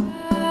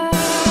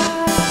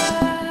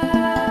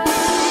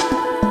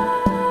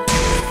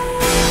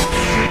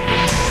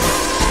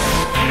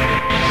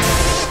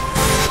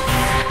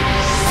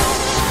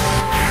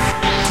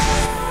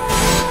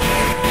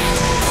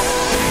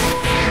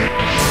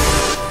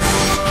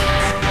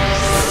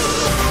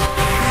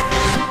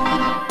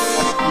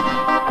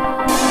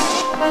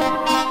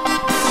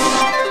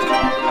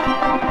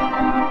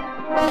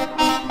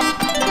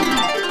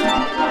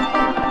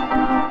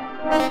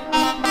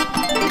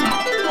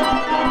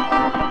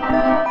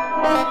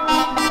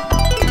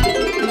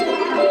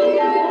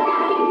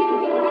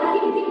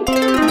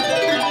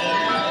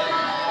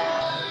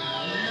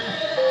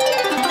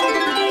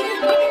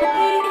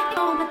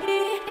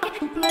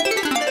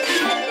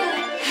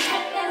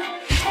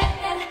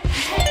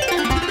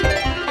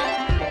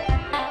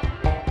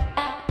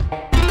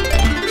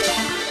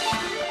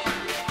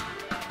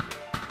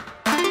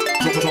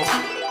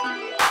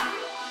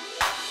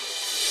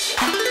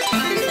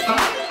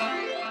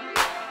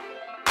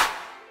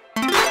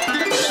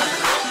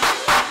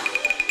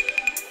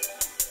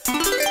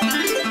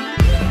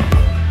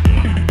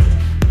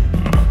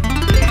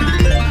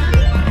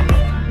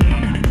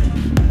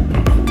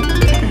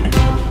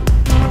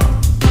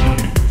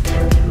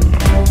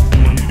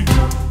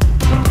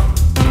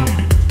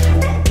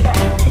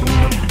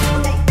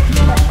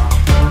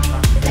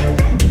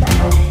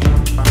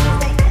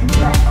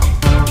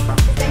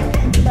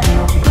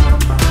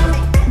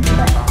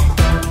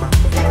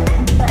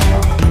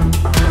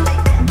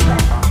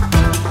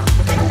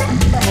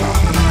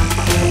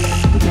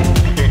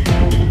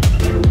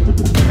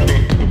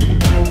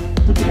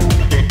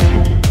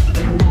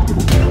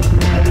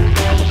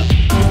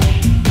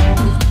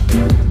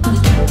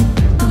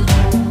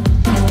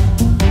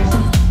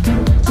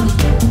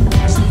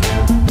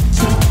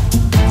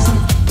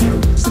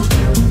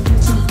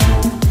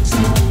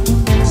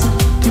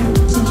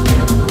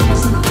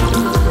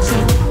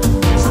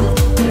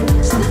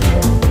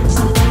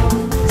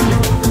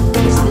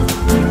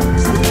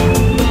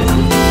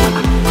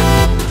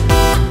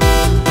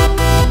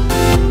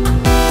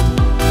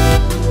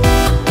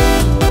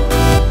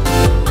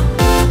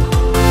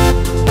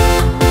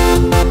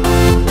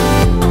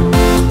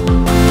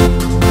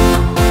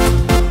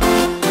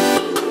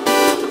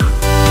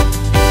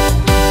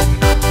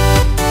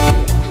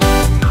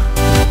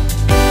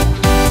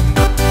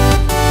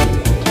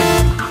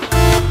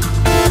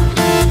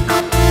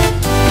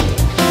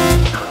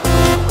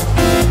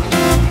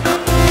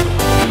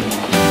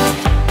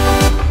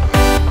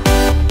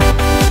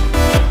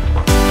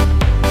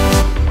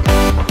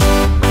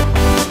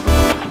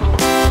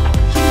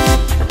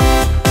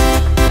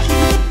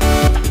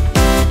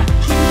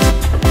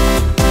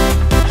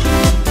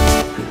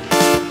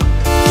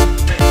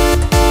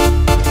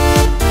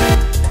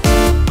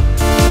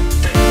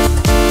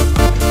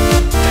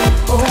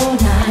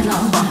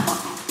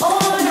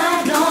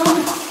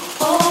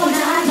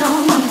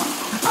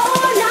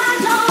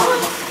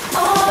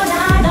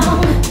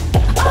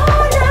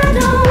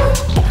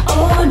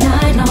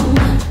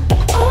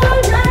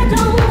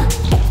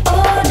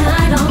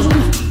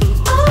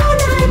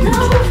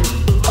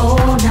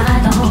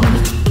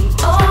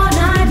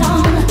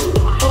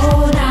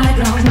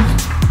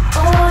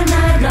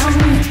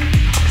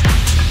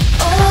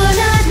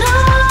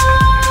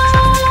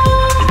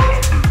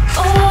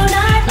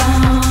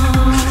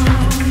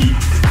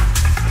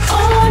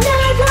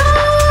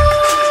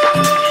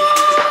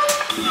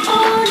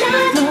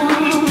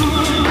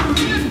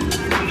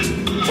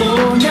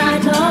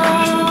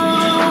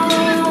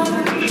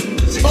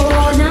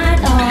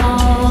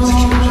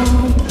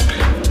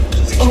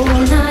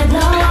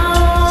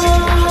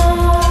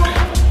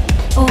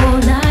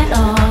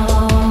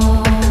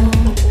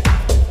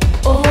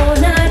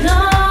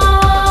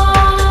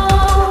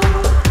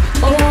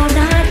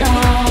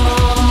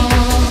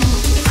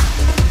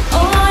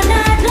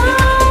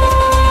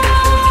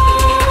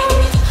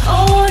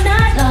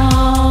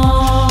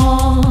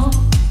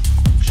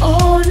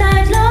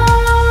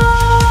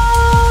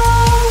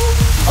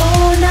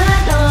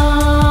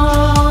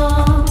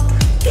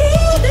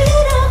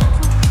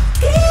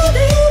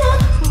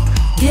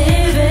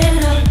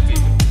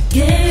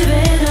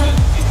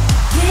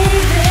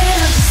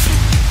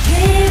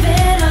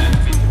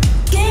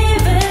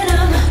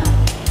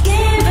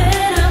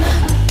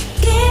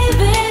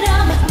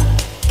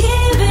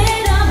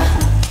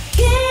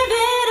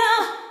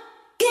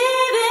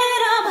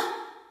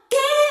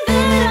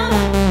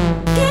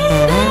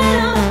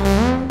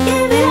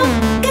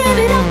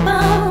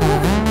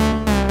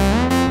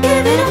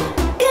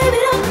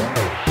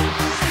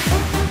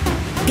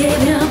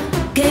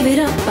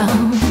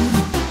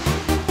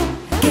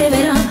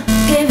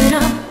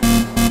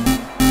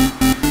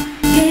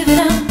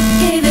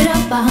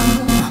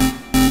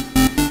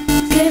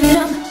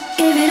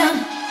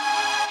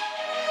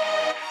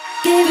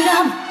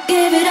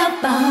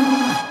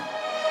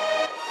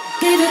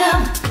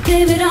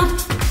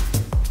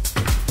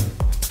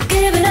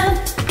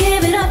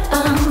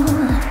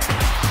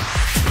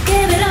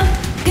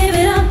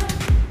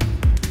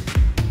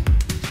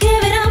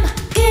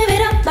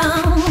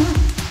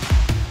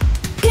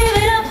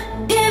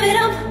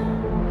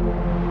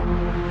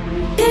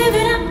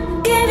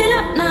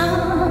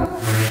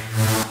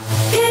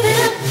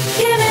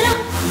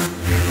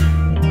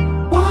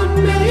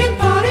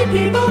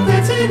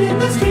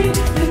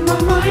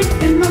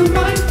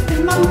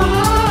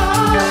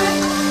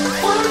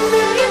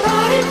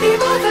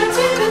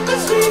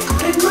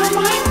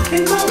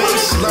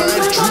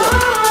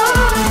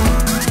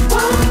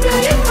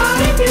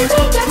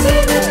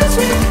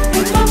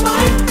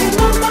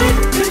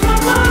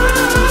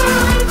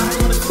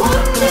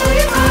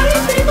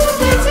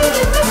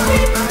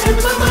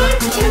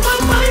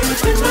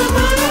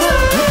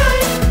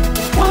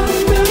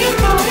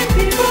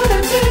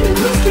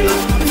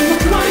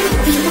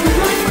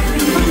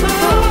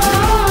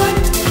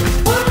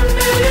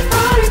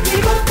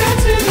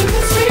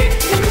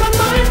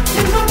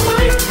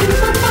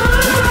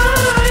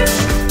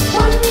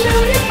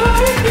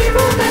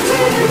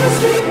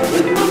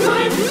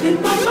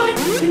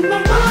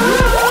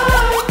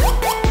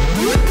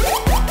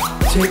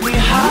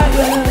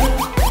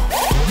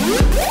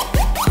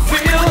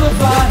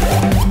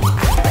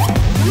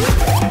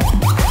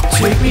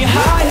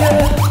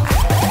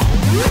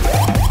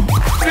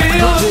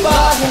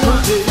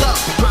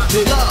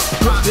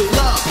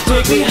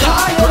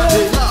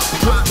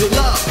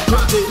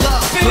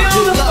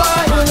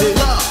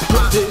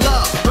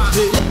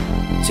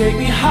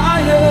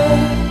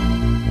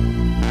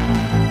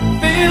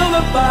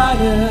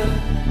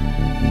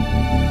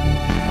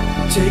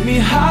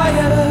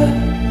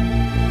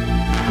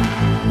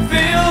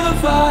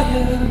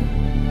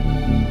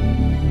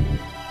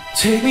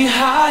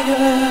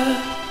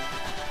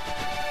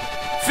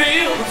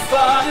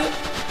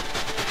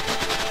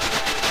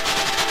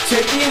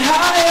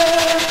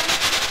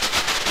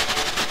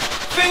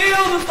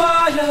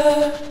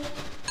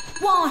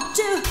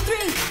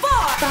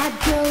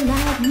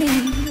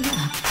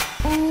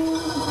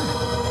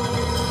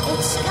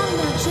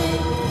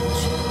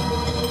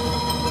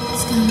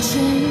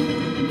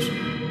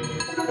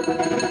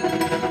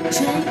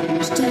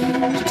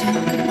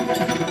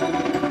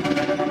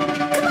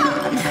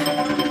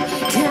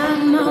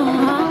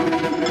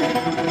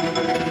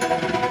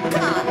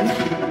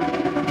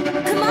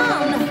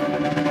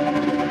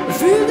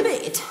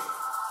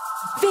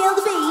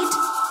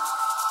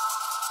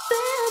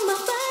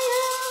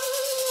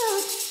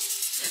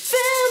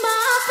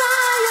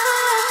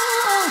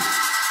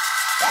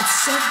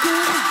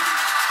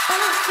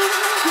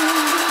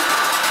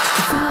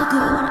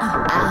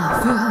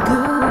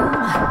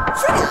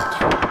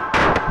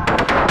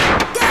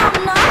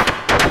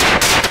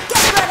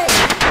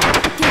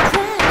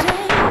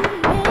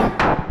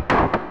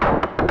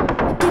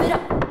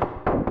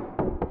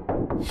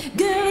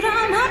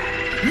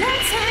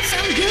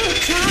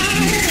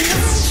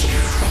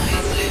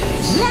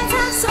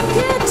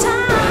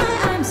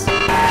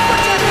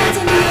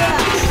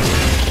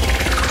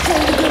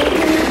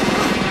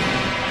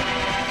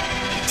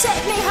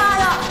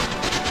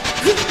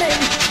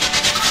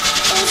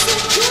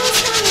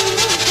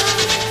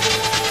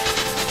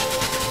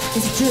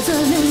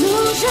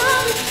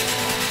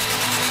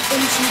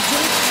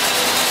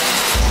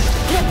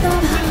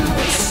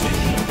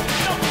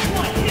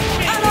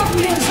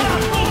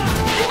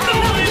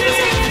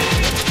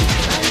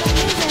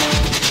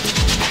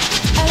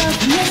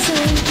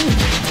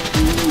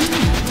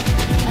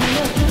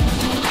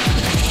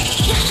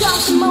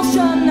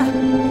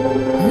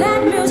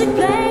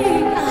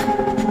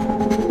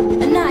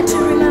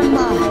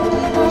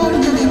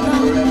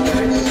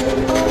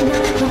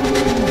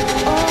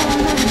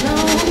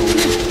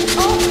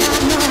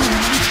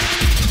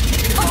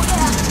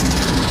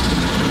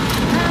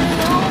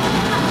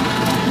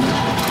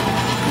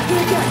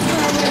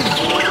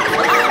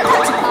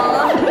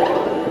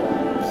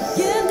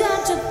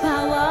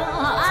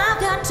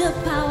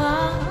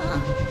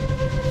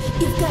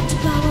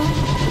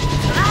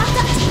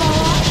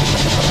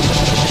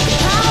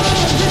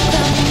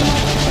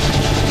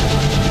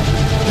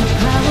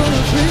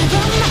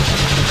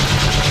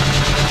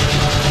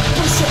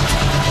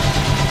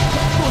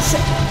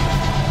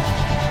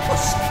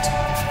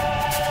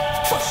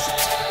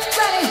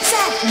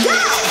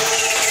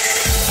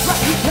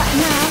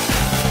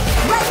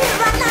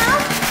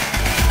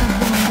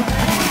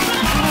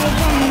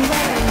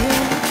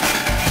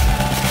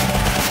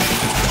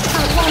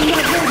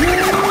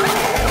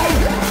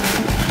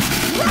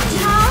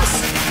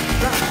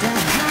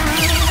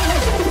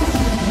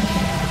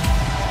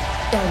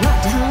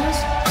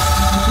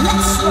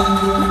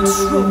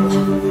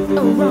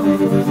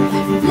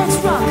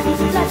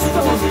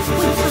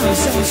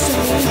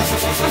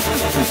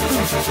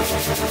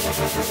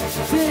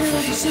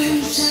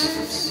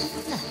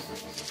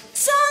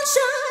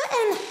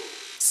 Sunshine,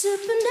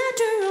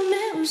 supernatural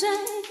music,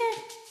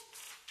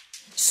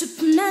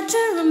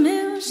 supernatural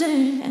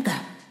music.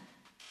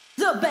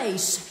 The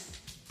bass,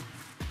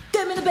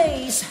 give me the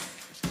bass.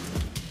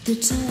 The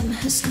time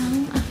has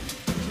come.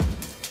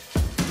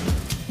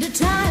 The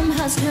time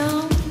has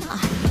come.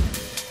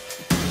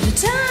 The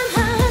time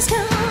has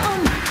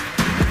come.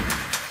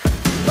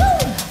 Woo!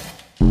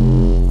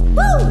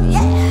 Woo!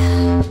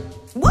 Yeah!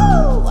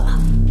 Woo!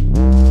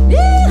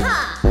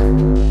 Yeehaw!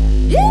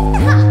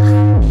 Yeehaw!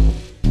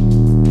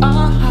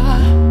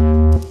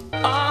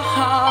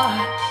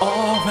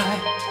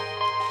 Alright.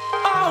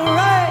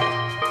 Alright.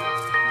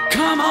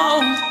 Come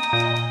on.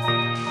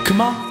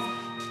 Come on.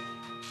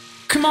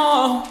 Come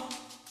on.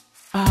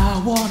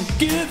 I wanna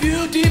give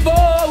you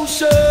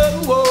devotion.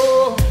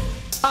 Whoa.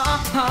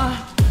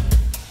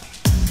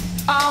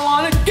 I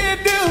wanna give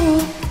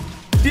you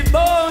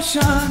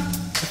devotion.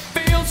 It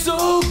feels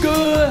so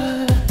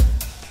good.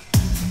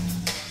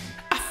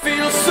 I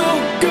feel so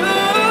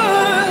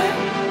good.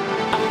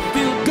 I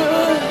feel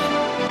good.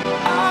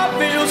 I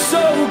feel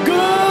so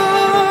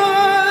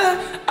good.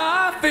 I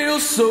feel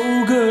so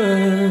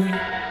good.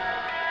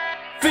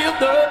 Feel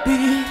the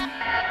beat.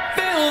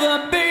 Feel the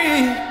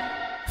beat.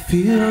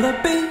 Feel the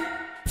beat.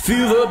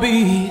 Feel the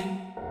beat.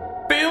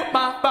 Feel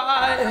my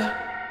fire.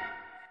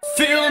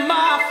 Feel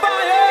my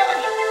fire.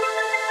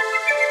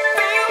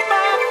 Feel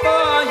my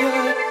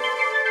fire.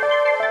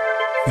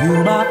 Feel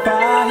my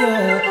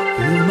fire.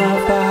 Feel my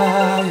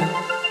fire.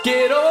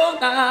 Get on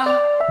now.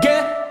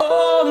 Get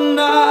on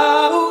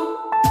now.